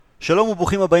שלום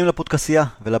וברוכים הבאים לפודקסיה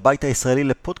ולבית הישראלי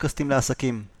לפודקאסטים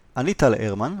לעסקים. אני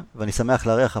הרמן, ואני שמח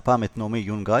לארח הפעם את נעמי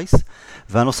יונגרייס,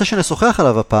 והנושא שנשוחח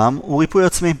עליו הפעם הוא ריפוי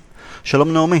עצמי.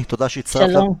 שלום נעמי, תודה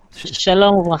שהצטרפת. שלום,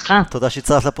 שלום וברכה. תודה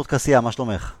שהצטרפת לפודקסיה, מה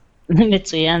שלומך?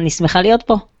 מצוין, אני שמחה להיות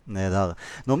פה. נהדר.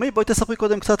 נעמי, בואי תספרי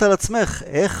קודם קצת על עצמך,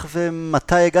 איך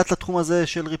ומתי הגעת לתחום הזה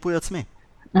של ריפוי עצמי?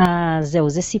 זהו,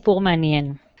 זה סיפור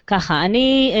מעניין. ככה,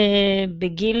 אני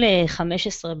בגיל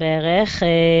 15 בערך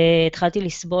התחלתי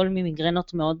לסבול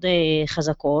ממיגרנות מאוד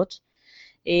חזקות,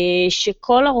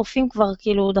 שכל הרופאים כבר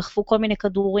כאילו דחפו כל מיני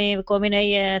כדורים וכל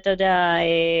מיני, אתה יודע,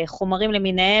 חומרים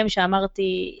למיניהם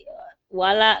שאמרתי,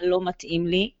 וואלה, לא מתאים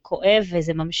לי, כואב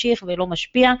וזה ממשיך ולא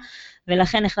משפיע,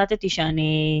 ולכן החלטתי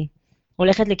שאני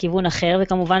הולכת לכיוון אחר,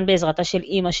 וכמובן בעזרתה של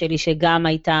אמא שלי, שגם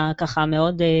הייתה ככה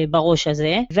מאוד בראש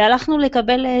הזה, והלכנו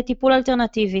לקבל טיפול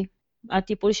אלטרנטיבי.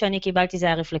 הטיפול שאני קיבלתי זה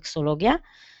היה רפלקסולוגיה,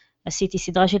 עשיתי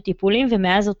סדרה של טיפולים,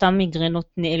 ומאז אותם מיגרנות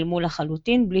נעלמו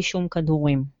לחלוטין, בלי שום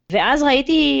כדורים. ואז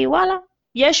ראיתי, וואלה,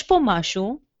 יש פה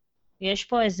משהו, יש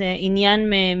פה איזה עניין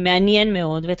מעניין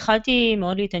מאוד, והתחלתי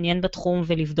מאוד להתעניין בתחום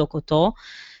ולבדוק אותו,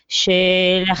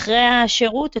 שלאחרי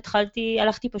השירות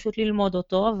הלכתי פשוט ללמוד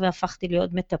אותו, והפכתי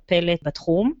להיות מטפלת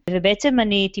בתחום, ובעצם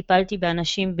אני טיפלתי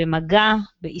באנשים במגע,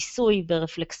 בעיסוי,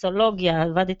 ברפלקסולוגיה,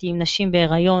 עבדתי עם נשים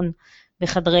בהיריון,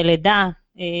 בחדרי לידה,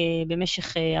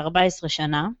 במשך 14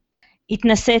 שנה.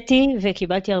 התנסיתי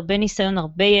וקיבלתי הרבה ניסיון,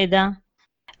 הרבה ידע,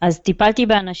 אז טיפלתי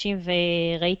באנשים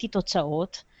וראיתי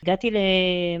תוצאות. הגעתי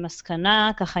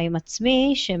למסקנה ככה עם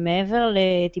עצמי, שמעבר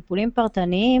לטיפולים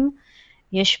פרטניים,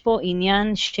 יש פה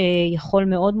עניין שיכול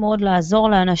מאוד מאוד לעזור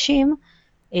לאנשים,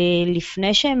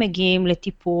 לפני שהם מגיעים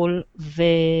לטיפול,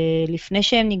 ולפני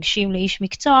שהם ניגשים לאיש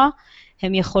מקצוע,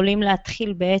 הם יכולים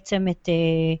להתחיל בעצם את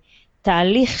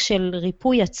תהליך של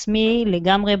ריפוי עצמי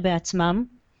לגמרי בעצמם,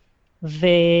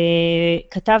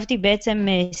 וכתבתי בעצם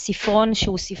ספרון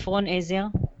שהוא ספרון עזר,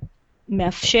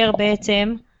 מאפשר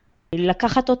בעצם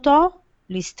לקחת אותו,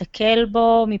 להסתכל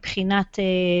בו מבחינת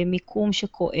מיקום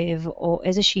שכואב, או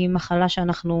איזושהי מחלה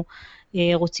שאנחנו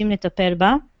רוצים לטפל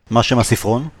בה. מה שם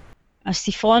הספרון?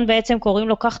 הספרון בעצם קוראים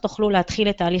לו, כך תוכלו להתחיל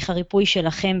את תהליך הריפוי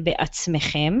שלכם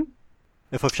בעצמכם.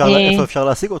 איפה אפשר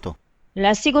להשיג אותו?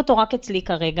 להשיג אותו רק אצלי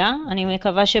כרגע, אני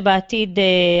מקווה שבעתיד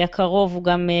הקרוב הוא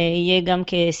גם יהיה גם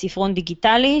כספרון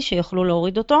דיגיטלי, שיוכלו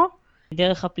להוריד אותו,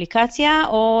 דרך אפליקציה,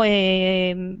 או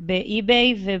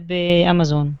באי-ביי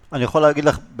ובאמזון. אני יכול להגיד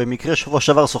לך, במקרה שבוע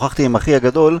שעבר שוחחתי עם אחי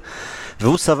הגדול,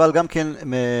 והוא סבל גם כן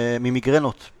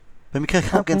ממיגרנות. במקרה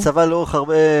גם כן סבל לאורך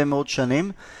הרבה מאוד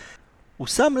שנים. הוא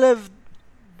שם לב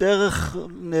דרך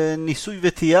ניסוי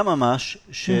וטעייה ממש,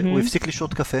 שהוא הפסיק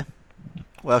לשתות קפה.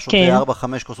 הוא היה שותה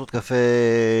 4-5 כוסות קפה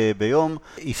ביום,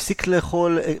 הפסיק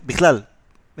לאכול, בכלל,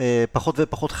 פחות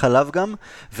ופחות חלב גם,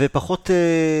 ופחות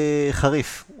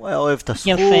חריף. הוא היה אוהב את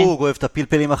הסחוג, אוהב את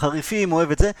הפלפלים החריפים,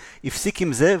 אוהב את זה, הפסיק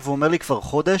עם זה, והוא אומר לי כבר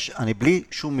חודש, אני בלי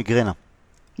שום מיגרנה.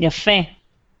 יפה,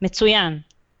 מצוין.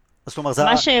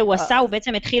 מה שהוא עשה, הוא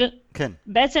בעצם התחיל,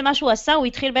 בעצם מה שהוא עשה, הוא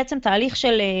התחיל בעצם תהליך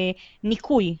של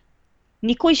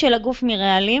ניקוי של הגוף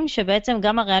מרעלים, שבעצם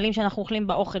גם הרעלים שאנחנו אוכלים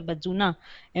באוכל, בתזונה,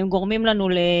 הם גורמים לנו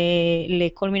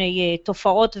לכל מיני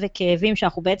תופעות וכאבים,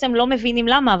 שאנחנו בעצם לא מבינים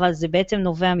למה, אבל זה בעצם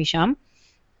נובע משם.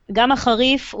 גם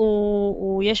החריף,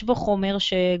 יש בו חומר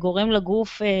שגורם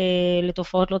לגוף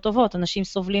לתופעות לא טובות, אנשים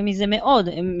סובלים מזה מאוד,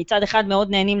 הם מצד אחד מאוד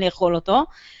נהנים לאכול אותו,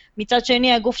 מצד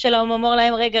שני הגוף שלהם אומר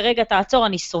להם, רגע, תעצור,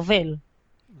 אני סובל.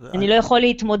 אני לא יכול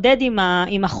להתמודד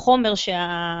עם החומר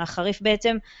שהחריף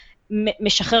בעצם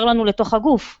משחרר לנו לתוך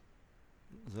הגוף.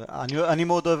 אני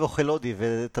מאוד אוהב אוכל הודי,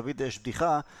 ותמיד יש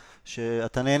בדיחה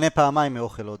שאתה נהנה פעמיים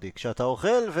מאוכל הודי, כשאתה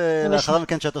אוכל ולאחר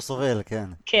מכן שאתה סובל, כן.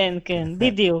 כן,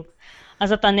 בדיוק.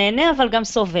 אז אתה נהנה אבל גם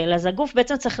סובל, אז הגוף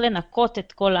בעצם צריך לנקות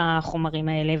את כל החומרים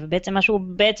האלה, ובעצם מה שהוא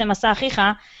בעצם עשה אחיך,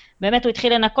 באמת הוא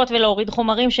התחיל לנקות ולהוריד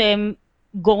חומרים שהם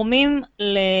גורמים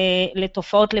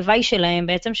לתופעות לוואי שלהם,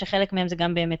 בעצם שחלק מהם זה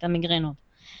גם באמת המיגרנות.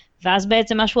 ואז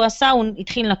בעצם מה שהוא עשה, הוא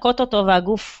התחיל לנקות אותו,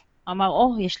 והגוף אמר,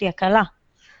 יש לי הקלה,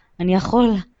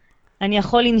 אני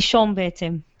יכול לנשום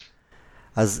בעצם.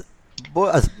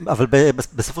 אבל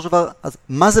בסופו של דבר, אז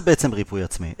מה זה בעצם ריפוי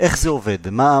עצמי? איך זה עובד?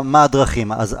 מה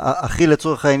הדרכים? אז אחי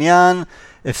לצורך העניין,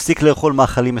 הפסיק לאכול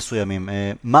מאכלים מסוימים.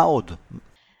 מה עוד?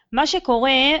 מה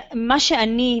שקורה, מה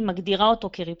שאני מגדירה אותו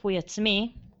כריפוי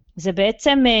עצמי, זה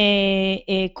בעצם,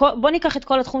 בוא ניקח את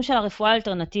כל התחום של הרפואה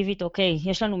האלטרנטיבית, אוקיי,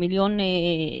 יש לנו מיליון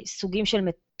סוגים של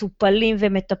מטופלים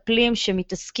ומטפלים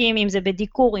שמתעסקים, אם זה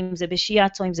בדיקור, אם זה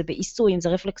בשיאצו, אם זה בעיסוי, אם זה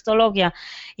רפלקסולוגיה,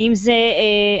 אם זה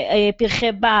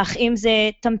פרחי בח, אם זה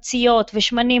תמציות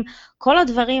ושמנים, כל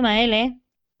הדברים האלה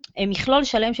הם מכלול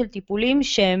שלם של טיפולים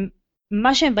שהם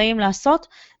מה שהם באים לעשות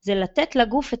זה לתת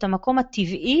לגוף את המקום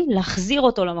הטבעי, להחזיר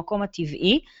אותו למקום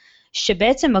הטבעי,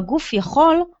 שבעצם הגוף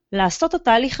יכול לעשות את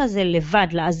התהליך הזה לבד,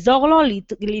 לעזור לו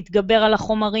להתגבר על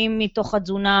החומרים מתוך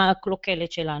התזונה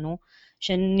הקלוקלת שלנו,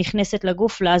 שנכנסת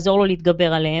לגוף, לעזור לו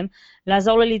להתגבר עליהם,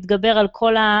 לעזור לו להתגבר על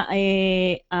כל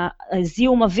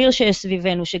הזיהום אוויר שיש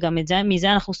סביבנו, שגם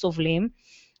מזה אנחנו סובלים.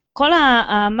 כל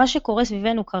מה שקורה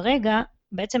סביבנו כרגע,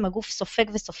 בעצם הגוף סופג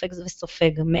וסופג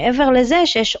וסופג. מעבר לזה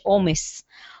שיש עומס.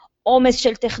 עומס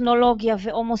של טכנולוגיה,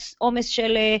 ועומס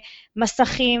של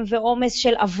מסכים, ועומס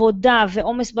של עבודה,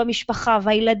 ועומס במשפחה,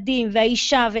 והילדים,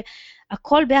 והאישה,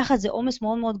 הכל ביחד זה עומס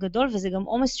מאוד מאוד גדול, וזה גם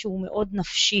עומס שהוא מאוד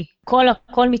נפשי.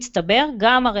 הכל מצטבר,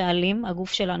 גם הרעלים,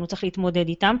 הגוף שלנו צריך להתמודד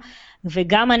איתם,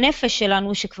 וגם הנפש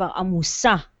שלנו שכבר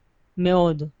עמוסה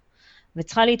מאוד,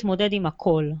 וצריכה להתמודד עם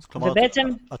הכל. כלומר, ובעצם...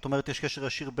 את אומרת יש קשר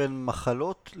ישיר בין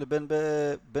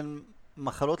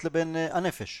מחלות לבין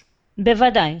הנפש.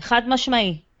 בוודאי, חד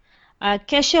משמעי.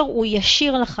 הקשר הוא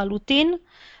ישיר לחלוטין,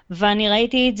 ואני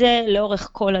ראיתי את זה לאורך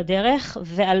כל הדרך,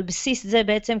 ועל בסיס זה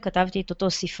בעצם כתבתי את אותו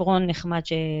ספרון נחמד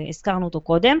שהזכרנו אותו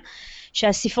קודם,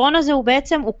 שהספרון הזה הוא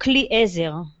בעצם, הוא כלי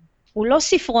עזר. הוא לא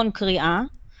ספרון קריאה,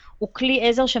 הוא כלי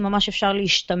עזר שממש אפשר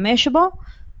להשתמש בו,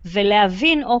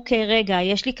 ולהבין, אוקיי, רגע,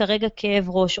 יש לי כרגע כאב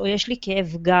ראש, או יש לי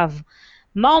כאב גב.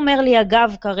 מה אומר לי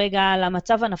הגב כרגע על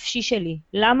המצב הנפשי שלי?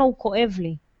 למה הוא כואב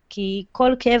לי? כי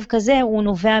כל כאב כזה הוא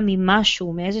נובע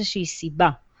ממשהו, מאיזושהי סיבה.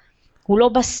 הוא לא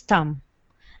בסתם.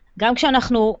 גם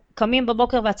כשאנחנו קמים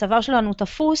בבוקר והצוואר שלנו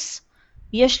תפוס,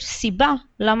 יש סיבה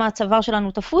למה הצוואר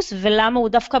שלנו תפוס, ולמה הוא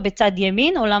דווקא בצד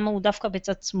ימין, או למה הוא דווקא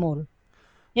בצד שמאל.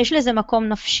 יש לזה מקום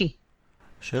נפשי.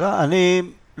 שאלה, אני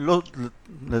לא,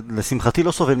 לשמחתי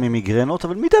לא סובל ממיגרנות,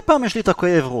 אבל מדי פעם יש לי את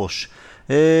הכאב ראש.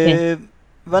 כן.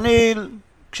 ואני,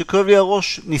 כשכואב לי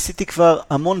הראש, ניסיתי כבר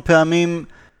המון פעמים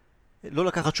לא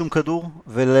לקחת שום כדור,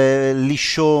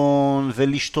 ולישון,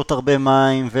 ולשתות הרבה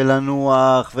מים,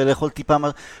 ולנוח, ולאכול טיפה,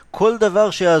 כל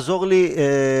דבר שיעזור לי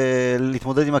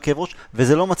להתמודד עם הכאב ראש,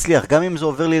 וזה לא מצליח. גם אם זה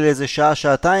עובר לי לאיזה שעה,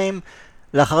 שעתיים,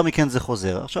 לאחר מכן זה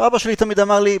חוזר. עכשיו, אבא שלי תמיד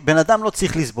אמר לי, בן אדם לא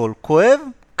צריך לסבול. כואב,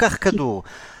 קח כדור.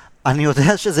 אני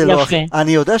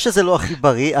יודע שזה לא הכי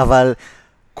בריא, אבל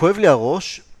כואב לי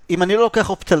הראש. אם אני לא לוקח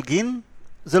אופטלגין,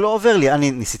 זה לא עובר לי.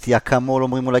 אני ניסיתי אקמול,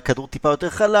 אומרים אולי כדור טיפה יותר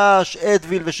חלש,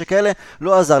 אדוויל ושכאלה,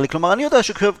 לא עזר לי. כלומר, אני יודע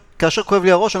שכאשר כואב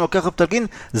לי הראש, אני לוקח אופטלגין,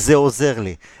 זה עוזר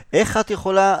לי. איך את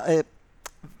יכולה,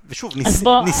 ושוב,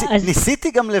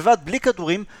 ניסיתי גם לבד, בלי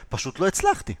כדורים, פשוט לא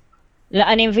הצלחתי. לא,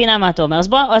 אני מבינה מה אתה אומר.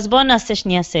 אז בוא נעשה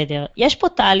שנייה סדר. יש פה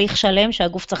תהליך שלם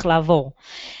שהגוף צריך לעבור.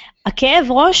 הכאב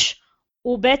ראש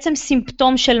הוא בעצם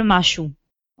סימפטום של משהו.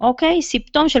 אוקיי?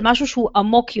 סימפטום של משהו שהוא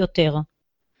עמוק יותר.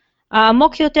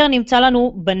 העמוק יותר נמצא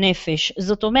לנו בנפש.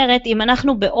 זאת אומרת, אם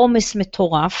אנחנו בעומס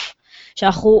מטורף,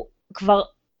 שאנחנו כבר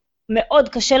מאוד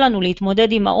קשה לנו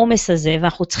להתמודד עם העומס הזה,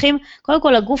 ואנחנו צריכים, קודם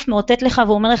כל הגוף מאותת לך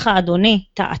ואומר לך, אדוני,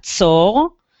 תעצור,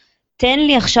 תן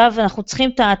לי עכשיו, אנחנו צריכים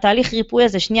את התהליך ריפוי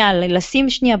הזה, שנייה, לשים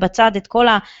שנייה בצד את כל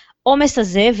העומס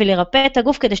הזה, ולרפא את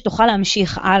הגוף כדי שתוכל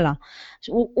להמשיך הלאה.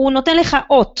 הוא נותן לך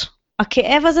אות,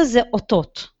 הכאב הזה זה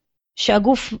אותות,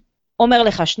 שהגוף אומר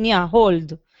לך, שנייה,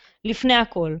 הולד, לפני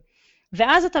הכל.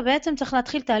 ואז אתה בעצם צריך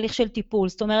להתחיל תהליך של טיפול,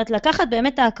 זאת אומרת, לקחת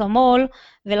באמת את האקמול,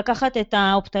 ולקחת את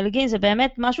האופטלגין, זה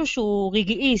באמת משהו שהוא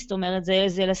רגעי, זאת אומרת,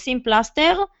 זה לשים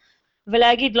פלסטר,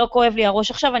 ולהגיד, לא כואב לי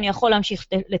הראש עכשיו, אני יכול להמשיך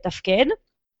לתפקד,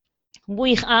 הוא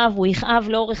יכאב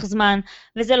לאורך זמן,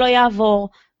 וזה לא יעבור,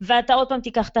 ואתה עוד פעם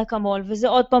תיקח את האקמול, וזה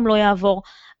עוד פעם לא יעבור,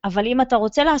 אבל אם אתה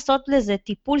רוצה לעשות לזה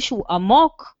טיפול שהוא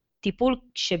עמוק, טיפול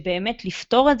שבאמת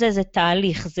לפתור את זה, זה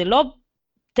תהליך,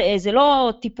 זה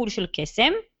לא טיפול של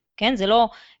קסם, כן? זה לא,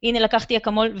 הנה לקחתי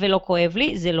אקמול ולא כואב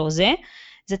לי, זה לא זה.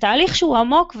 זה תהליך שהוא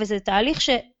עמוק, וזה תהליך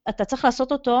שאתה צריך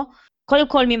לעשות אותו, קודם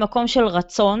כל ממקום של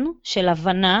רצון, של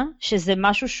הבנה, שזה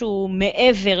משהו שהוא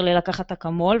מעבר ללקחת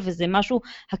אקמול, וזה משהו,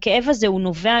 הכאב הזה הוא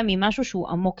נובע ממשהו שהוא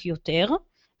עמוק יותר,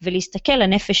 ולהסתכל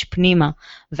לנפש פנימה,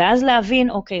 ואז להבין,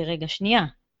 אוקיי, רגע, שנייה,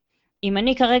 אם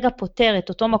אני כרגע פותר את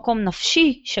אותו מקום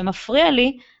נפשי שמפריע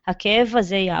לי, הכאב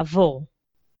הזה יעבור.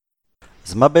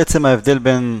 אז מה בעצם ההבדל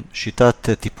בין שיטת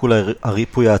טיפול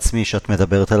הריפוי העצמי שאת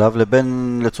מדברת עליו,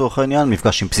 לבין לצורך העניין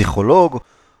מפגש עם פסיכולוג?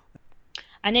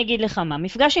 אני אגיד לך מה,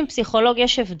 מפגש עם פסיכולוג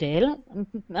יש הבדל,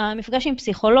 המפגש עם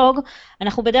פסיכולוג,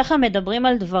 אנחנו בדרך כלל מדברים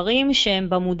על דברים שהם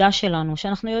במודע שלנו,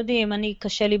 שאנחנו יודעים, אני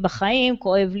קשה לי בחיים,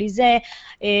 כואב לי זה,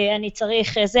 אני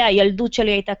צריך זה, הילדות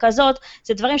שלי הייתה כזאת,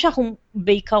 זה דברים שאנחנו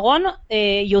בעיקרון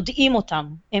יודעים אותם,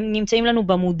 הם נמצאים לנו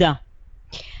במודע.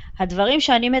 הדברים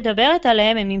שאני מדברת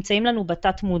עליהם, הם נמצאים לנו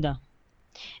בתת מודע.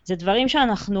 זה דברים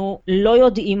שאנחנו לא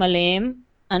יודעים עליהם,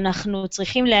 אנחנו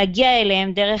צריכים להגיע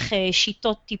אליהם דרך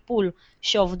שיטות טיפול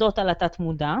שעובדות על התת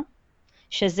מודע,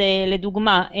 שזה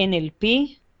לדוגמה NLP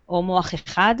או מוח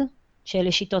אחד,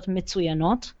 שאלה שיטות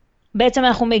מצוינות. בעצם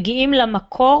אנחנו מגיעים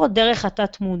למקור דרך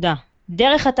התת מודע.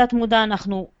 דרך התת מודע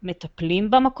אנחנו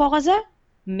מטפלים במקור הזה,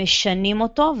 משנים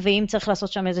אותו, ואם צריך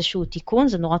לעשות שם איזשהו תיקון,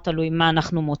 זה נורא תלוי מה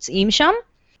אנחנו מוצאים שם,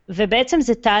 ובעצם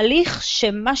זה תהליך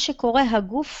שמה שקורה,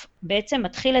 הגוף בעצם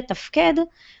מתחיל לתפקד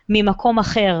ממקום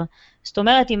אחר. זאת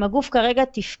אומרת, אם הגוף כרגע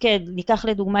תפקד, ניקח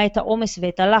לדוגמה את העומס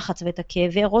ואת הלחץ ואת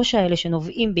הכאבי ראש האלה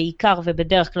שנובעים בעיקר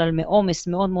ובדרך כלל מעומס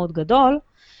מאוד מאוד גדול,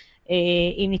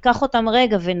 אם ניקח אותם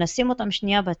רגע ונשים אותם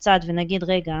שנייה בצד ונגיד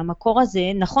רגע, המקור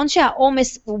הזה, נכון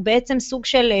שהעומס הוא בעצם סוג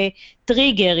של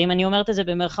טריגר, אם אני אומרת את זה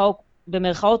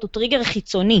במרכאות, הוא טריגר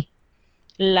חיצוני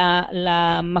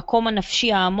למקום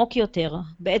הנפשי העמוק יותר,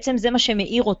 בעצם זה מה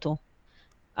שמאיר אותו.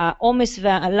 העומס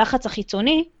והלחץ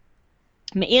החיצוני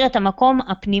מאיר את המקום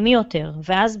הפנימי יותר,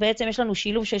 ואז בעצם יש לנו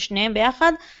שילוב של שניהם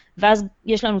ביחד, ואז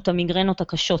יש לנו את המיגרנות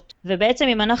הקשות. ובעצם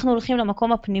אם אנחנו הולכים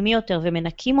למקום הפנימי יותר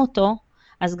ומנקים אותו,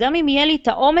 אז גם אם יהיה לי את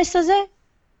העומס הזה,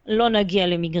 לא נגיע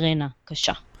למיגרנה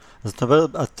קשה. אז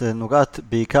את נוגעת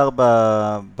בעיקר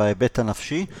בהיבט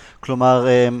הנפשי, כלומר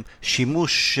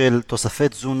שימוש של תוספי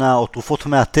תזונה או תרופות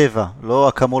מהטבע, לא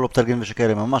אקמול אופטלגין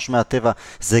ושכאלה, ממש מהטבע,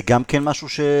 זה גם כן משהו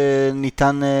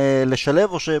שניתן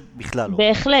לשלב או שבכלל לא?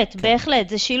 בהחלט, כן. בהחלט,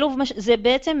 זה שילוב, זה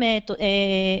בעצם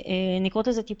נקרא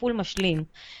לזה טיפול משלים,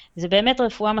 זה באמת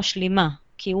רפואה משלימה.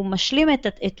 כי הוא משלים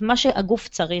את מה שהגוף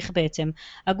צריך בעצם.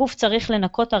 הגוף צריך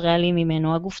לנקות הרעלים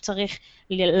ממנו, הגוף צריך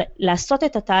לעשות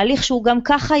את התהליך שהוא גם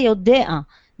ככה יודע.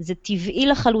 זה טבעי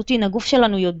לחלוטין, הגוף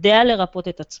שלנו יודע לרפות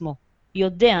את עצמו.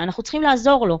 יודע, אנחנו צריכים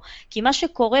לעזור לו. כי מה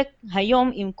שקורה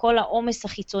היום עם כל העומס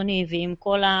החיצוני ועם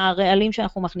כל הרעלים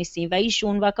שאנחנו מכניסים,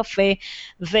 והעישון והקפה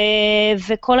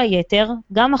וכל היתר,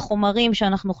 גם החומרים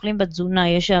שאנחנו אוכלים בתזונה,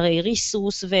 יש הרי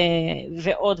ריסוס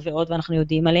ועוד ועוד, ואנחנו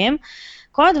יודעים עליהם,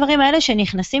 כל הדברים האלה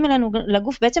שנכנסים אלינו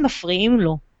לגוף בעצם מפריעים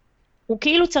לו. הוא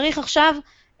כאילו צריך עכשיו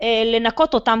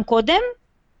לנקות אותם קודם,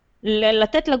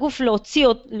 לתת לגוף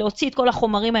להוציא את כל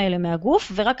החומרים האלה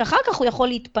מהגוף, ורק אחר כך הוא יכול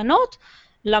להתפנות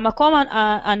למקום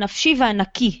הנפשי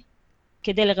והנקי,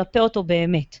 כדי לרפא אותו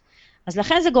באמת. אז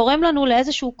לכן זה גורם לנו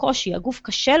לאיזשהו קושי, הגוף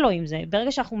קשה לו עם זה.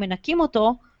 ברגע שאנחנו מנקים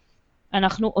אותו,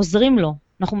 אנחנו עוזרים לו,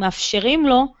 אנחנו מאפשרים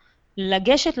לו,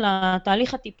 לגשת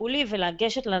לתהליך הטיפולי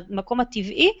ולגשת למקום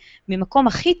הטבעי ממקום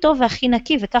הכי טוב והכי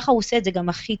נקי, וככה הוא עושה את זה גם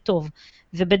הכי טוב.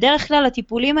 ובדרך כלל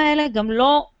הטיפולים האלה גם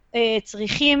לא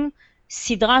צריכים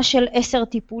סדרה של 10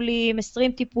 טיפולים,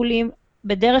 20 טיפולים,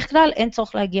 בדרך כלל אין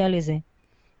צורך להגיע לזה.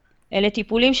 אלה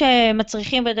טיפולים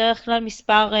שמצריכים בדרך כלל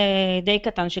מספר די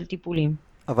קטן של טיפולים.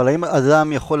 אבל האם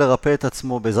אדם יכול לרפא את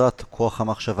עצמו בעזרת כוח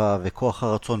המחשבה וכוח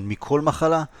הרצון מכל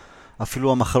מחלה?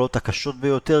 אפילו המחלות הקשות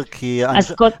ביותר, כי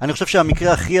אני חושב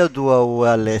שהמקרה הכי ידוע הוא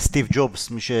על סטיב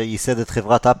ג'ובס, מי שייסד את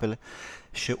חברת אפל,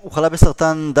 שהוא חלה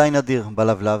בסרטן די נדיר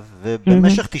בלבלב,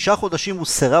 ובמשך 9 חודשים הוא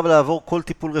סירב לעבור כל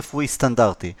טיפול רפואי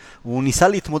סטנדרטי. הוא ניסה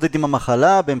להתמודד עם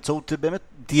המחלה באמצעות באמת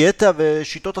דיאטה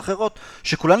ושיטות אחרות,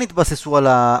 שכולן התבססו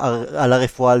על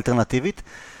הרפואה האלטרנטיבית.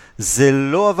 זה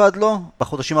לא עבד לו,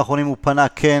 בחודשים האחרונים הוא פנה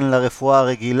כן לרפואה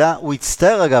הרגילה, הוא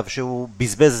הצטער אגב שהוא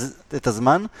בזבז את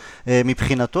הזמן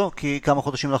מבחינתו, כי כמה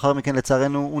חודשים לאחר מכן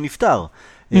לצערנו הוא נפטר.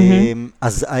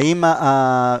 אז האם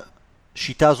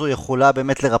השיטה הזו יכולה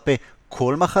באמת לרפא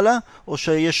כל מחלה, או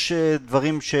שיש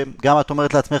דברים שגם את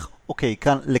אומרת לעצמך, אוקיי,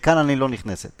 לכאן אני לא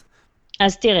נכנסת?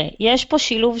 אז תראה, יש פה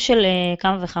שילוב של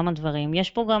כמה וכמה דברים, יש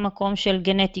פה גם מקום של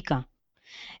גנטיקה.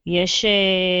 יש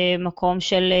מקום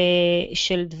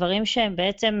של דברים שהם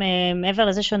בעצם מעבר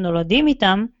לזה שנולדים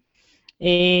איתם,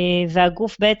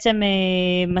 והגוף בעצם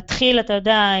מתחיל, אתה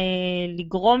יודע,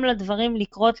 לגרום לדברים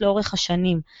לקרות לאורך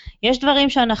השנים. יש דברים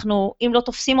שאנחנו, אם לא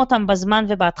תופסים אותם בזמן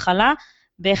ובהתחלה,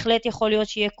 בהחלט יכול להיות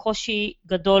שיהיה קושי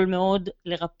גדול מאוד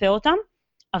לרפא אותם,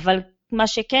 אבל מה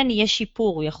שכן יהיה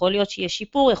שיפור, יכול להיות שיהיה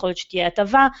שיפור, יכול להיות שתהיה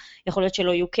הטבה, יכול להיות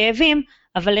שלא יהיו כאבים,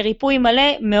 אבל לריפוי מלא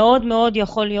מאוד מאוד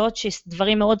יכול להיות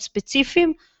שדברים מאוד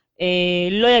ספציפיים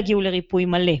לא יגיעו לריפוי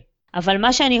מלא. אבל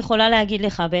מה שאני יכולה להגיד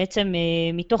לך בעצם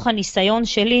מתוך הניסיון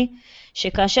שלי,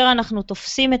 שכאשר אנחנו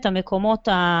תופסים את המקומות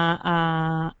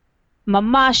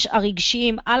ממש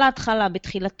הרגשיים על ההתחלה,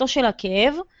 בתחילתו של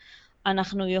הכאב,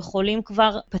 אנחנו יכולים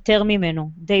כבר פטר ממנו,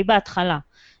 די בהתחלה.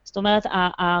 זאת אומרת,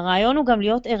 הרעיון הוא גם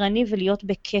להיות ערני ולהיות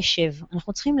בקשב.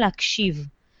 אנחנו צריכים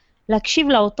להקשיב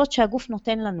לאותות שהגוף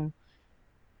נותן לנו.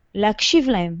 להקשיב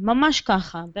להם, ממש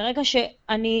ככה. ברגע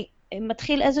שאני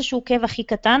מתחיל איזשהו כאב הכי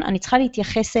קטן, אני צריכה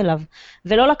להתייחס אליו,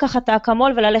 ולא לקחת את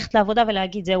האקמול וללכת לעבודה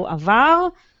ולהגיד, זהו עבר,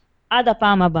 עד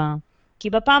הפעם הבאה. כי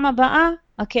בפעם הבאה,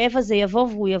 הכאב הזה יבוא,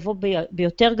 והוא יבוא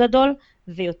ביותר גדול,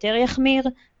 ויותר יחמיר,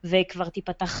 וכבר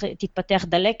תתפתח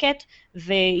דלקת,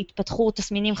 והתפתחו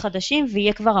תסמינים חדשים,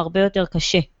 ויהיה כבר הרבה יותר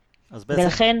קשה. אז בעצם,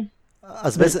 ולכן...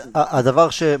 אז הדבר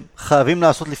שחייבים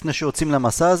לעשות לפני שיוצאים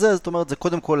למסע הזה, זאת אומרת, זה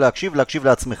קודם כל להקשיב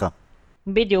לעצמך.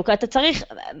 בדיוק, אתה צריך,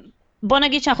 בוא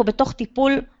נגיד שאנחנו בתוך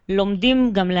טיפול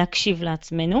לומדים גם להקשיב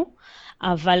לעצמנו,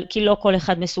 אבל כי לא כל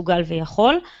אחד מסוגל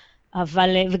ויכול,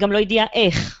 וגם לא יודע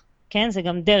איך, כן? זה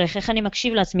גם דרך, איך אני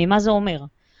מקשיב לעצמי, מה זה אומר.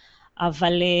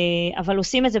 אבל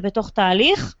עושים את זה בתוך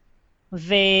תהליך,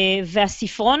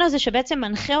 והספרון הזה שבעצם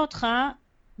מנחה אותך,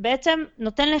 בעצם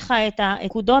נותן לך את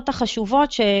הנקודות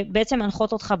החשובות שבעצם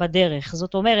מנחות אותך בדרך.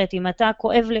 זאת אומרת, אם אתה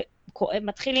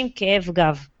מתחיל עם כאב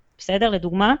גב, בסדר?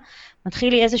 לדוגמה,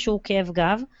 מתחיל לי איזשהו כאב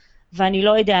גב, ואני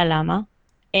לא יודע למה,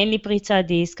 אין לי פריצת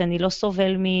דיסק, אני לא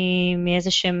סובל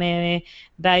מאיזשהם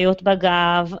בעיות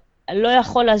בגב, לא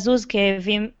יכול לזוז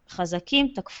כאבים חזקים,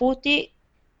 תקפו אותי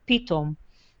פתאום.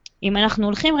 אם אנחנו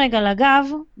הולכים רגע לגב,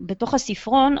 בתוך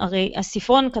הספרון, הרי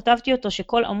הספרון כתבתי אותו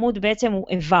שכל עמוד בעצם הוא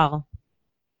איבר.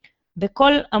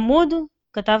 בכל עמוד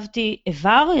כתבתי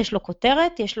איבר, יש לו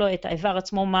כותרת, יש לו את האיבר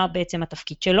עצמו, מה בעצם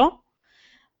התפקיד שלו,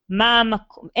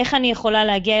 איך אני יכולה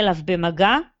להגיע אליו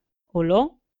במגע או לא,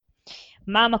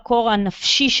 מה המקור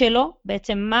הנפשי שלו,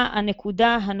 בעצם מה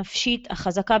הנקודה הנפשית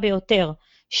החזקה ביותר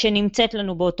שנמצאת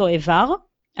לנו באותו איבר,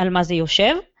 על מה זה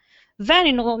יושב,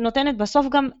 ואני נותנת בסוף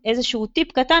גם איזשהו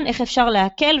טיפ קטן, איך אפשר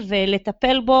להקל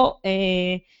ולטפל בו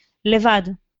לבד,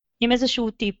 עם איזשהו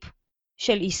טיפ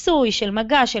של עיסוי, של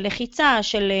מגע, של לחיצה,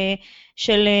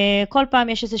 של כל פעם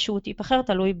יש איזשהו טיפ אחר,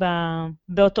 תלוי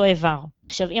באותו איבר.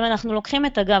 עכשיו, אם אנחנו לוקחים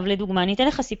את הגב לדוגמה, אני אתן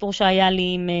לך סיפור שהיה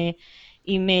לי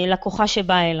עם לקוחה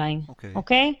שבאה אליי,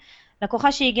 אוקיי?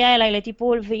 לקוחה שהגיעה אליי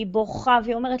לטיפול, והיא בוכה,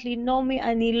 והיא אומרת לי, נעמי,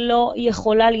 אני לא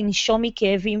יכולה לנשום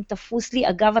מכאבים, תפוס לי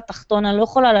הגב התחתון, אני לא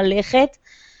יכולה ללכת,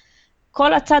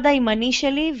 כל הצד הימני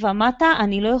שלי ומטה,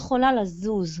 אני לא יכולה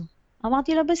לזוז.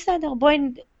 אמרתי לה, בסדר,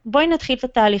 בואי נתחיל את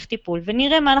התהליך טיפול,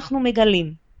 ונראה מה אנחנו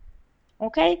מגלים,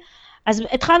 אוקיי? אז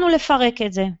התחלנו לפרק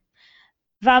את זה,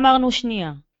 ואמרנו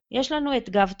שנייה, יש לנו את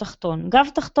גב תחתון. גב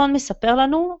תחתון מספר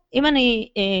לנו, אם אני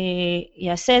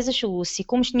אעשה איזשהו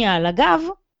סיכום שנייה על הגב,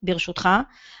 ברשותך,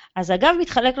 אז הגב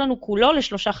מתחלק לנו כולו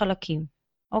לשלושה חלקים,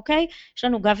 אוקיי? יש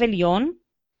לנו גב עליון,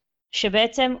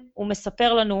 שבעצם הוא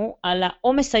מספר לנו על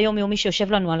העומס היומיומי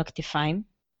שיושב לנו על הכתפיים,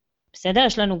 בסדר?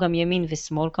 יש לנו גם ימין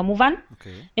ושמאל כמובן.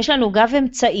 אוקיי. יש לנו גב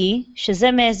אמצעי,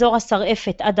 שזה מאזור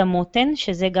השרעפת עד המותן,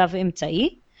 שזה גב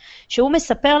אמצעי, שהוא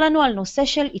מספר לנו על נושא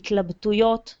של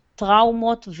התלבטויות,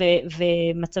 טראומות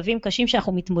ומצבים קשים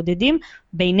שאנחנו מתמודדים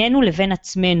בינינו לבין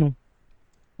עצמנו,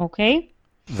 אוקיי?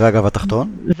 והגב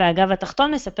התחתון? והגב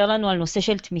התחתון מספר לנו על נושא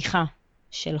של תמיכה,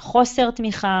 של חוסר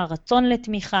תמיכה, רצון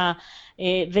לתמיכה,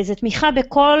 וזה תמיכה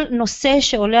בכל נושא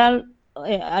שעולה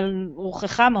על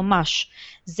רוחך ממש.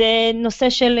 זה נושא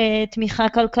של תמיכה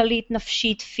כלכלית,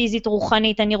 נפשית, פיזית,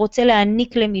 רוחנית, אני רוצה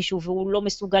להעניק למישהו והוא לא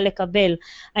מסוגל לקבל,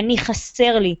 אני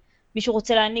חסר לי, מישהו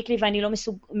רוצה להעניק לי ואני לא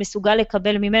מסוגל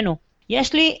לקבל ממנו.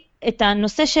 יש לי את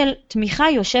הנושא של תמיכה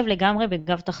יושב לגמרי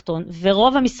בגב תחתון,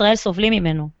 ורוב עם ישראל סובלים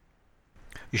ממנו.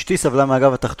 אשתי סבלה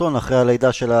מהגב התחתון אחרי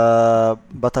הלידה של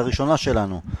הבת הראשונה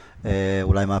שלנו.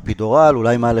 אולי מהפידורל,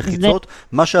 אולי מהלחיצות.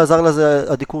 מה שעזר לה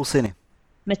זה הדיקור סיני.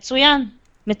 מצוין,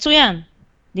 מצוין.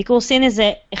 דיקור סיני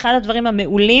זה אחד הדברים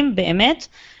המעולים באמת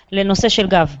לנושא של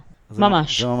גב,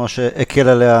 ממש. זה ממש הקל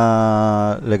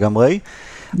עליה לגמרי.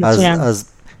 מצוין.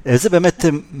 אז איזה באמת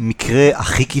מקרה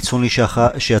הכי קיצוני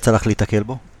שיצא לך להתקל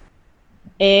בו?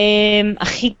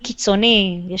 הכי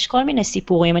קיצוני, יש כל מיני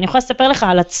סיפורים. אני יכולה לספר לך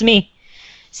על עצמי.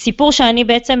 סיפור שאני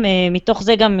בעצם, מתוך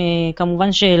זה גם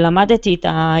כמובן שלמדתי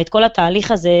את כל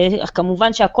התהליך הזה,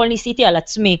 כמובן שהכל ניסיתי על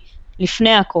עצמי,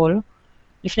 לפני הכל.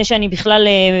 לפני שאני בכלל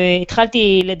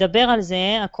התחלתי לדבר על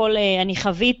זה, הכל אני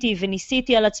חוויתי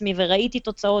וניסיתי על עצמי וראיתי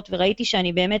תוצאות וראיתי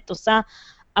שאני באמת עושה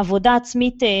עבודה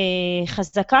עצמית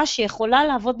חזקה שיכולה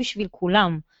לעבוד בשביל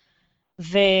כולם.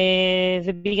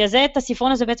 ובגלל זה את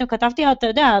הספרון הזה בעצם כתבתי, אתה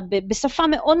יודע, בשפה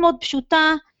מאוד מאוד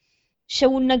פשוטה,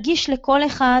 שהוא נגיש לכל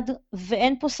אחד,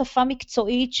 ואין פה שפה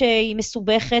מקצועית שהיא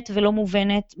מסובכת ולא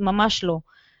מובנת, ממש לא.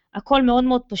 הכל מאוד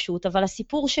מאוד פשוט, אבל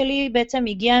הסיפור שלי בעצם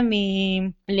הגיע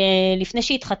לפני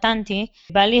שהתחתנתי,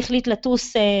 בעלי החליט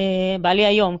לטוס, בעלי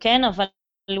היום, כן? אבל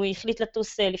הוא החליט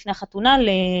לטוס לפני החתונה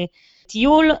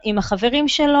לטיול עם החברים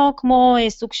שלו, כמו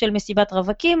סוג של מסיבת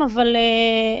רווקים, אבל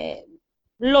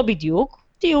לא בדיוק,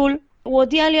 טיול. הוא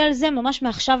הודיע לי על זה ממש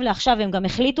מעכשיו לעכשיו, הם גם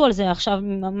החליטו על זה עכשיו,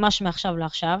 ממש מעכשיו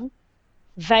לעכשיו.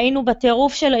 והיינו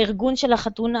בטירוף של הארגון של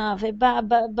החתונה,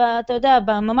 ואתה יודע,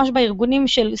 ממש בארגונים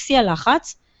של שיא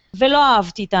הלחץ, ולא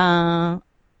אהבתי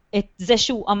את זה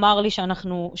שהוא אמר לי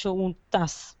שהוא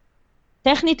טס.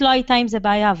 טכנית לא הייתה עם זה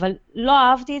בעיה, אבל לא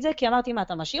אהבתי את זה, כי אמרתי, מה,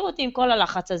 אתה משאיר אותי עם כל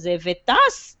הלחץ הזה,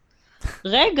 וטס?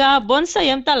 רגע, בוא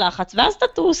נסיים את הלחץ, ואז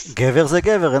תטוס. גבר זה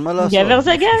גבר, אין מה לעשות. גבר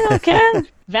זה גבר, כן.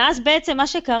 ואז בעצם מה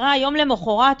שקרה, יום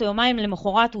למחרת או יומיים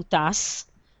למחרת הוא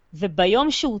טס,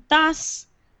 וביום שהוא טס,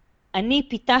 אני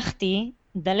פיתחתי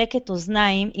דלקת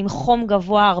אוזניים עם חום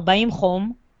גבוה, 40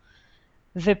 חום,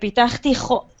 ופיתחתי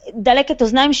דלקת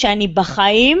אוזניים שאני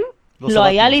בחיים, לא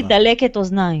היה לי דלקת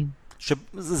אוזניים.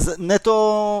 שזה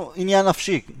נטו עניין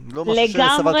נפשי, לא משהו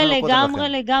שסבלת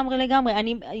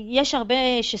לגמרי. יש הרבה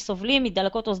שסובלים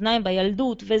מדלקות אוזניים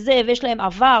בילדות וזה, ויש להם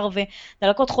עבר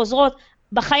ודלקות חוזרות,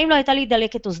 בחיים לא הייתה לי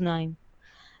דלקת אוזניים.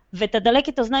 ואת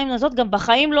הדלקת אוזניים הזאת גם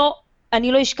בחיים לא,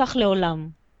 אני לא אשכח לעולם.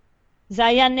 זה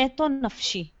היה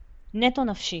נטו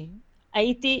נפשי.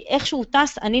 הייתי, איכשהו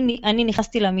טס, אני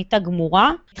נכנסתי למיטה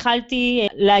גמורה, התחלתי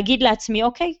להגיד לעצמי,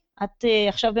 אוקיי, את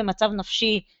עכשיו במצב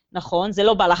נפשי, נכון, זה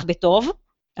לא בא לך בטוב,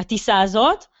 הטיסה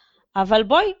הזאת, אבל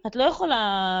בואי, את לא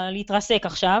יכולה להתרסק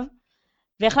עכשיו,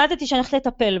 והחלטתי שאני הולכת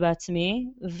לטפל בעצמי,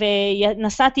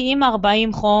 ונסעתי עם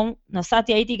 40 חום,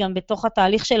 הייתי גם בתוך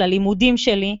התהליך של הלימודים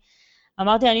שלי,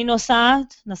 אמרתי, אני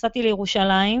נסעתי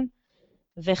לירושלים,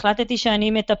 והחלטתי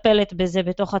שאני מטפלת בזה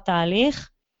בתוך התהליך,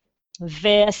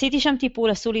 ועשיתי שם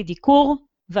טיפול, עשו לי דיקור,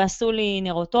 ועשו לי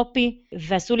נוירוטופי,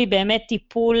 ועשו לי באמת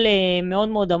טיפול מאוד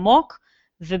מאוד עמוק,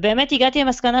 ובאמת הגעתי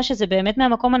למסקנה שזה באמת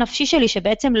מהמקום הנפשי שלי,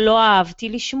 שבעצם לא אהבתי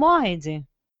לשמוע את זה.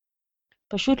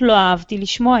 פשוט לא אהבתי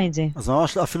לשמוע את זה. אז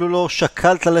ממש אפילו לא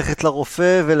שקלת ללכת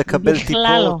לרופא ולקבל טיפות?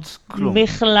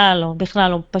 בכלל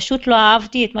לא. פשוט לא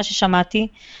אהבתי את מה ששמעתי,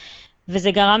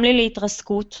 וזה גרם לי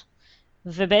להתרסקות,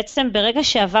 ובעצם ברגע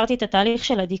שעברתי את התהליך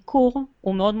של הדיקור,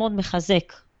 הוא מאוד מאוד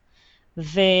מחזק.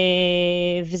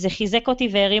 וזה חיזק אותי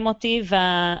והרים אותי,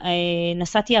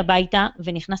 ונסעתי הביתה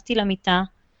ונכנסתי למיטה,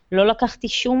 לא לקחתי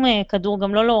שום כדור,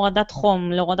 גם לא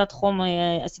להורדת חום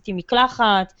עשיתי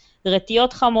מקלחת,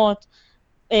 רטיות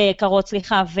קרות,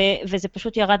 וזה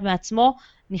פשוט ירד מעצמו,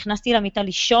 נכנסתי למיטה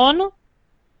לישון,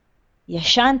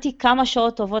 ישנתי כמה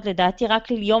שעות טובות, לדעתי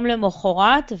רק יום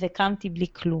למחרת, וקמתי בלי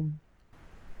כלום.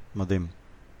 מדהים.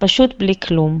 פשוט בלי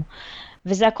כלום.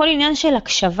 וזה הכל עניין של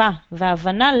הקשבה,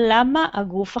 והבנה למה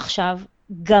הגוף עכשיו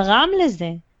גרם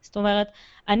לזה. זאת אומרת,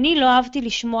 אני לא אהבתי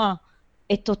לשמוע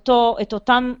את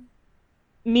אותם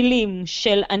מילים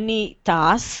של אני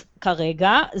טס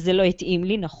כרגע, זה לא התאים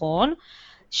לי, נכון?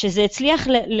 שזה הצליח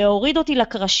להוריד אותי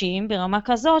לקרשים ברמה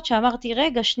כזאת, שאמרתי,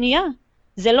 רגע, שנייה,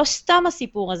 זה לא סתם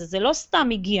הסיפור הזה, זה לא סתם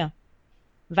הגיע.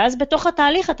 ואז בתוך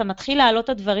התהליך אתה מתחיל להעלות את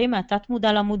הדברים מהתת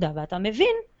מודע למודע, ואתה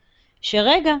מבין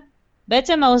שרגע,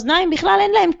 בעצם האוזניים בכלל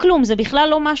אין להם כלום, זה בכלל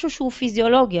לא משהו שהוא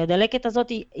פיזיולוגי, הדלקת הזאת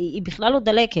היא בכלל לא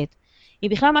דלקת, היא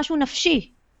בכלל משהו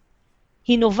נפשי,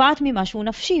 היא נובעת ממשהו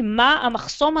נפשי, מה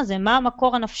המחסום הזה, מה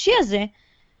המקור הנפשי הזה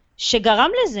שגרם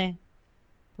לזה,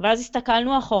 ואז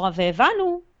הסתכלנו אחורה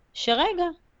והבנו שרגע,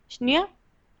 שנייה,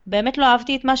 באמת לא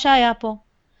אהבתי את מה שהיה פה,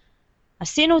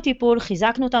 עשינו טיפול,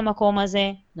 חיזקנו את המקום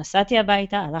הזה, נסעתי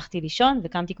הביתה, הלכתי לישון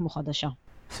וקמתי כמו חדשה.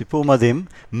 סיפור מדהים.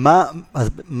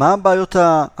 מה הבעיות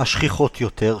השכיחות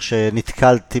יותר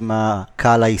שנתקלת עם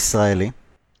הקהל הישראלי?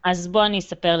 אז בוא אני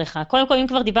אספר לך. קודם כל, אם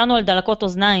כבר דיברנו על דלקות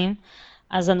אוזניים,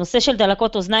 אז הנושא של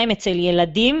דלקות אוזניים אצל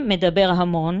ילדים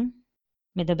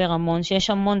מדבר המון, שיש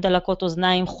המון דלקות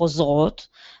אוזניים חוזרות,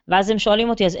 ואז הם שואלים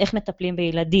אותי, אז איך מטפלים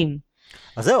בילדים?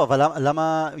 אז זהו, אבל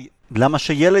למה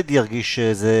שילד ירגיש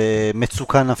שזה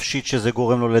מצוקה נפשית שזה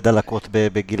גורם לו לדלקות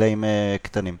בגילאים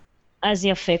קטנים? אז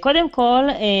יפה. קודם כל,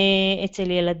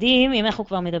 אצל ילדים, אם אנחנו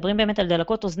כבר מדברים באמת על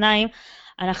דלקות אוזניים,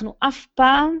 אנחנו אף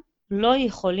פעם לא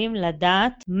יכולים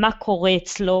לדעת מה קורה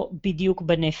אצלו בדיוק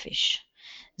בנפש.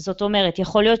 זאת אומרת,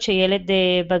 יכול להיות שילד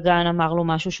בגן אמר לו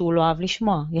משהו שהוא לא אהב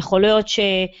לשמוע. יכול להיות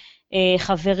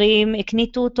שחברים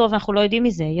הקניתו אותו ואנחנו לא יודעים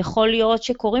מזה. יכול להיות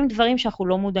שקורים דברים שאנחנו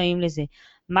לא מודעים לזה.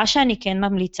 מה שאני כן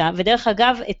ממליצה, ודרך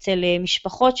אגב, אצל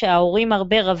משפחות שההורים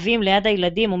הרבה רבים ליד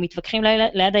הילדים או מתווכחים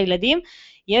ליד הילדים,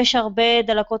 יש הרבה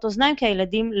דלקות אוזניים, כי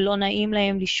הילדים לא נעים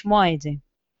להם לשמוע את זה.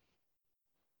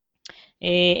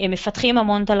 הם מפתחים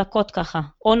המון דלקות ככה,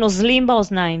 או נוזלים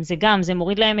באוזניים, זה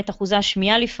מוריד להם את אחוזי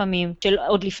השמיעה לפעמים,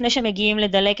 עוד לפני שמגיעים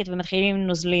לדלקת ומתחילים עם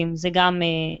נוזלים,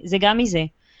 זה גם מזה.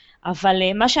 אבל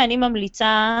מה שאני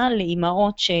ממליצה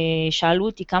לאימהות ששאלו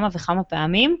אותי כמה וכמה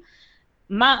פעמים,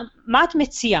 מה את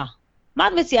מציעה?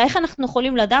 איך אנחנו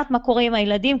יכולים לדעת מה קורה עם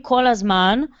הילדים כל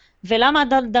הזמן, ולמה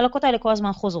הדלקות האלה כל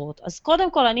הזמן חוזרות? אז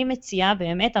קודם כל אני מציעה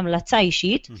באמת המלצה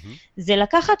אישית, זה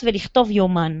לקחת ולכתוב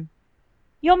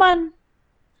יומן.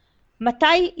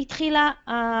 מתי התחילה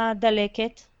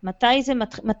הדלקת?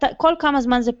 כל כמה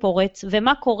זמן זה פורץ,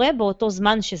 ומה קורה באותו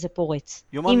זמן שזה פורץ?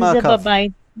 יומן מעקב. זה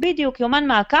בבית, בדיוק, יומן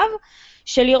מעקב,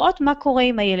 של לראות מה קורה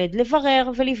עם הילד,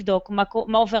 לברר ולבדוק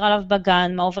מה עובר עליו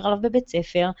בגן, מה עובר עליו בבית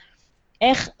ספר,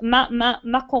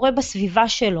 מה קורה בסביבה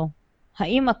שלו.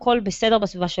 האם הכל בסדר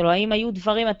בסביבה שלו, האם היו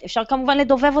דברים, אפשר כמובן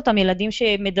לדובב אותם, ילדים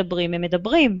שמדברים, הם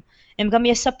מדברים, הם גם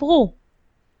יספרו.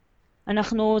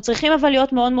 אנחנו צריכים אבל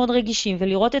להיות מאוד מאוד רגישים,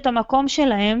 ולראות את המקום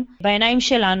שלהם בעיניים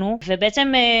שלנו,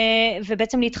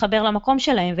 ובעצם להתחבר למקום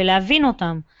שלהם, ולהבין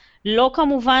אותם. לא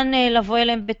כמובן לבוא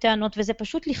אליהם בטענות, וזה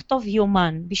פשוט לכתוב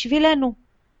יומן, בשבילנו.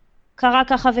 קרה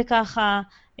ככה וככה,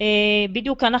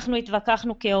 בדיוק אנחנו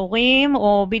התווכחנו כהורים,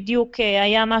 או בדיוק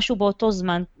היה משהו באותו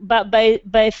זמן,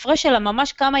 בהפרש של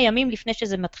ממש כמה ימים לפני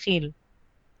שזה מתחיל.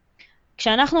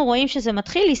 כשאנחנו רואים שזה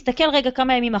מתחיל, להסתכל רגע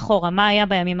כמה ימים אחורה, מה היה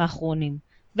בימים האחרונים,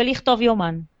 ולכתוב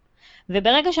יומן.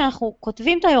 וברגע שאנחנו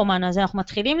כותבים את היומן הזה, אנחנו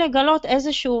מתחילים לגלות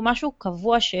איזשהו משהו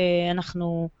קבוע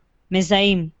שאנחנו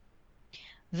מזהים.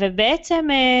 ובעצם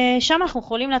שם אנחנו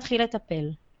יכולים להתחיל לטפל.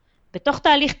 בתוך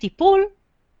תהליך טיפול,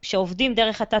 שעובדים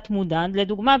דרך התת מודע,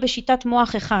 לדוגמה בשיטת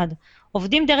מוח אחד,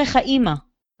 עובדים דרך האמא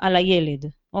על הילד,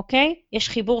 אוקיי? יש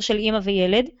חיבור של אמא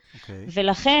וילד,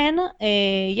 ולכן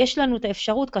יש לנו את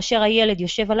האפשרות, כאשר הילד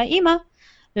יושב על האמא,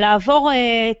 לעבור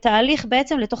תהליך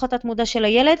בעצם לתוך התת מודע של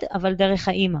הילד, אבל דרך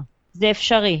האמא. זה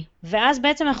אפשרי. ואז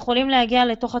בעצם אנחנו יכולים להגיע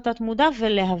לתוך התת מודע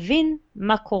ולהבין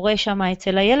מה קורה שם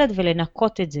אצל הילד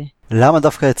ולנקות את זה. למה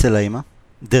דווקא אצל האמא?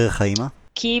 דרך האמא?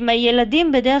 כי עם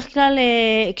הילדים בדרך כלל,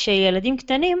 כשילדים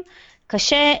קטנים,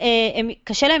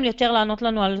 קשה להם יותר לענות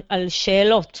לנו על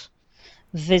שאלות.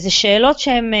 וזה שאלות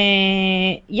שהן,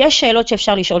 יש שאלות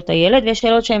שאפשר לשאול את הילד, ויש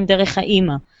שאלות שהן דרך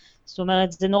האמא. זאת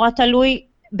אומרת, זה נורא תלוי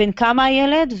בין כמה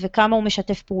הילד וכמה הוא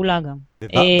משתף פעולה גם.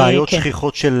 בעיות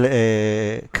שכיחות של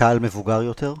קהל מבוגר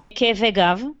יותר? כאבי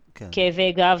גב.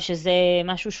 כאבי גב, שזה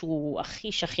משהו שהוא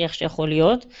הכי שכיח שיכול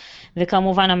להיות,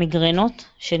 וכמובן המגרנות,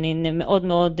 שהן מאוד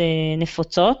מאוד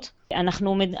נפוצות.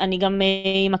 אני גם,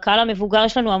 עם הקהל המבוגר,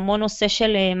 יש לנו המון נושא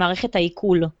של מערכת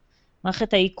העיכול.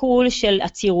 מערכת העיכול של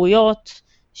עצירויות,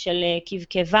 של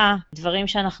קבקבה, דברים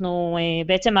שאנחנו,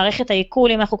 בעצם מערכת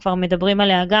העיכול, אם אנחנו כבר מדברים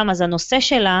עליה גם, אז הנושא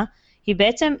שלה היא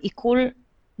בעצם עיכול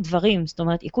דברים, זאת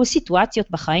אומרת, עיכול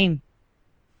סיטואציות בחיים.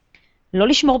 לא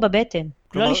לשמור בבטן.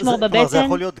 לא לשמור בבטן. כלומר, זה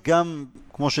יכול להיות גם,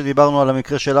 כמו שדיברנו על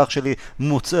המקרה של אח שלי,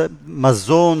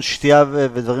 מזון, שתייה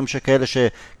ודברים שכאלה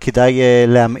שכדאי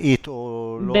להמעיט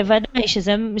או לא. בוודאי,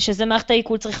 שזה מערכת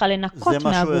העיכול צריכה לנקות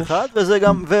מהגוף. זה משהו אחד, וזה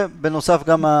גם, ובנוסף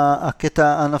גם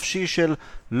הקטע הנפשי של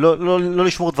לא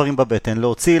לשמור דברים בבטן,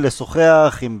 להוציא,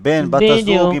 לשוחח עם בן, בת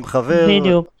הזוג, עם חבר.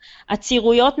 בדיוק.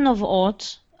 הצירויות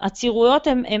נובעות, הצירויות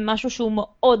הן משהו שהוא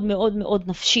מאוד מאוד מאוד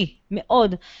נפשי,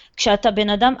 מאוד. כשאתה בן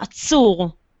אדם עצור,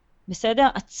 בסדר?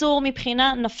 עצור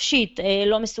מבחינה נפשית,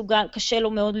 לא מסוגל, קשה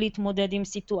לו מאוד להתמודד עם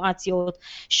סיטואציות,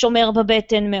 שומר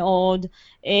בבטן מאוד,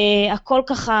 הכל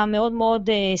ככה מאוד מאוד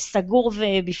סגור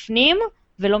ובפנים,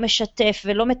 ולא משתף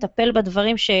ולא מטפל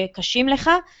בדברים שקשים לך,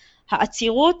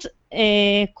 העצירות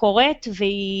קורית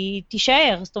והיא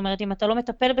תישאר, זאת אומרת, אם אתה לא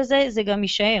מטפל בזה, זה גם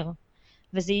יישאר,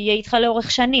 וזה יהיה איתך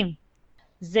לאורך שנים.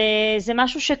 זה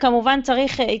משהו שכמובן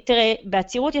צריך, תראה,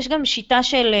 בעצירות יש גם שיטה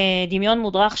של דמיון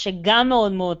מודרך שגם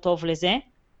מאוד מאוד טוב לזה,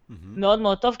 מאוד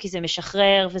מאוד טוב, כי זה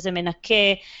משחרר וזה מנקה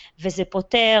וזה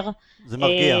פותר. זה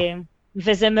מרגיע.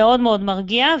 וזה מאוד מאוד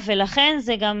מרגיע, ולכן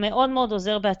זה גם מאוד מאוד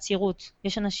עוזר בעצירות.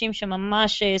 יש אנשים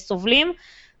שממש סובלים,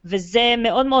 וזה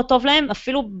מאוד מאוד טוב להם,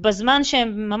 אפילו בזמן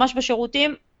שהם ממש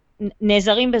בשירותים,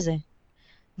 נעזרים בזה.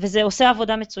 וזה עושה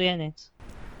עבודה מצוינת.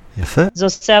 יפה. זה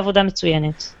עושה עבודה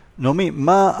מצוינת. נעמי,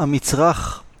 מה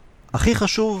המצרך הכי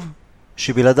חשוב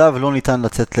שבלעדיו לא ניתן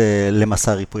לצאת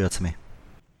למסע ריפוי עצמי?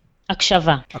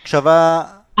 הקשבה. הקשבה...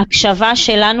 הקשבה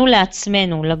שלנו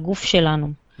לעצמנו, לגוף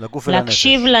שלנו. לגוף ולנפש.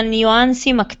 להקשיב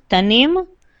לניואנסים הקטנים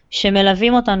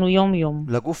שמלווים אותנו יום יום.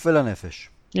 לגוף ולנפש.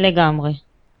 לגמרי.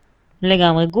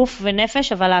 לגמרי. גוף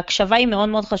ונפש, אבל ההקשבה היא מאוד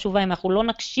מאוד חשובה. אם אנחנו לא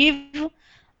נקשיב,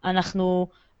 אנחנו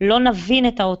לא נבין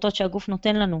את האותות שהגוף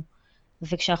נותן לנו.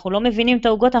 וכשאנחנו לא מבינים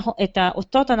את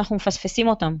האותות, אנחנו מפספסים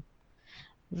אותם.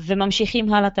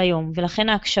 וממשיכים הלאה את היום. ולכן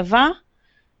ההקשבה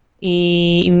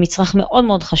היא מצרך מאוד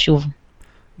מאוד חשוב.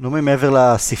 נעמי, מעבר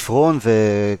לספרון,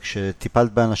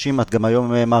 וכשטיפלת באנשים, את גם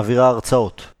היום מעבירה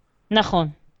הרצאות. נכון.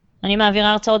 אני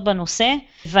מעבירה הרצאות בנושא,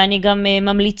 ואני גם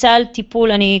ממליצה על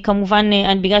טיפול, אני כמובן,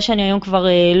 בגלל שאני היום כבר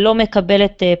לא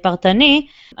מקבלת פרטני,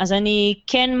 אז אני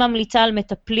כן ממליצה על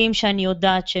מטפלים שאני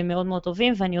יודעת שהם מאוד מאוד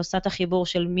טובים, ואני עושה את החיבור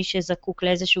של מי שזקוק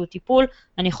לאיזשהו טיפול,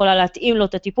 אני יכולה להתאים לו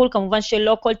את הטיפול, כמובן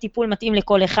שלא כל טיפול מתאים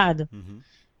לכל אחד.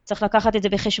 צריך לקחת את זה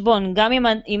בחשבון, גם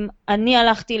אם אני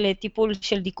הלכתי לטיפול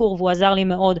של דיקור והוא עזר לי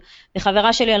מאוד,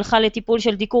 וחברה שלי הלכה לטיפול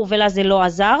של דיקור ולה זה לא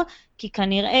עזר, כי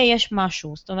כנראה יש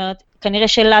משהו, זאת אומרת, כנראה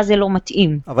שלה זה לא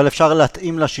מתאים. אבל אפשר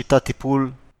להתאים לה שיטת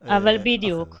טיפול אבל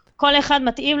בדיוק. אחרת. כל אחד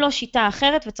מתאים לו שיטה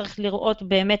אחרת, וצריך לראות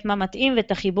באמת מה מתאים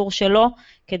ואת החיבור שלו,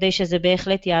 כדי שזה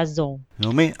בהחלט יעזור.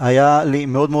 נעמי, היה לי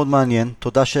מאוד מאוד מעניין,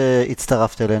 תודה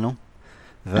שהצטרפת אלינו.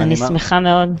 אני שמחה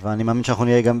מאוד. ואני מאמין שאנחנו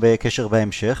נהיה גם בקשר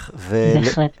בהמשך.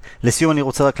 בהחלט. לסיום אני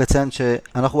רוצה רק לציין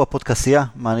שאנחנו בפודקסיה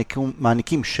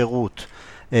מעניקים שירות,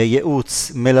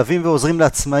 ייעוץ, מלווים ועוזרים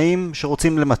לעצמאים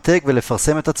שרוצים למתג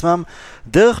ולפרסם את עצמם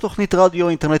דרך תוכנית רדיו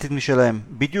אינטרנטית משלהם.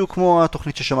 בדיוק כמו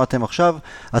התוכנית ששמעתם עכשיו,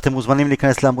 אתם מוזמנים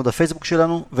להיכנס לעמוד הפייסבוק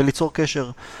שלנו וליצור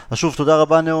קשר. אז שוב, תודה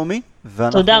רבה נעמי.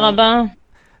 תודה רבה.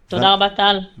 תודה רבה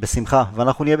טל. בשמחה,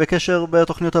 ואנחנו נהיה בקשר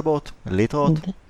בתוכניות הבאות. להתראות.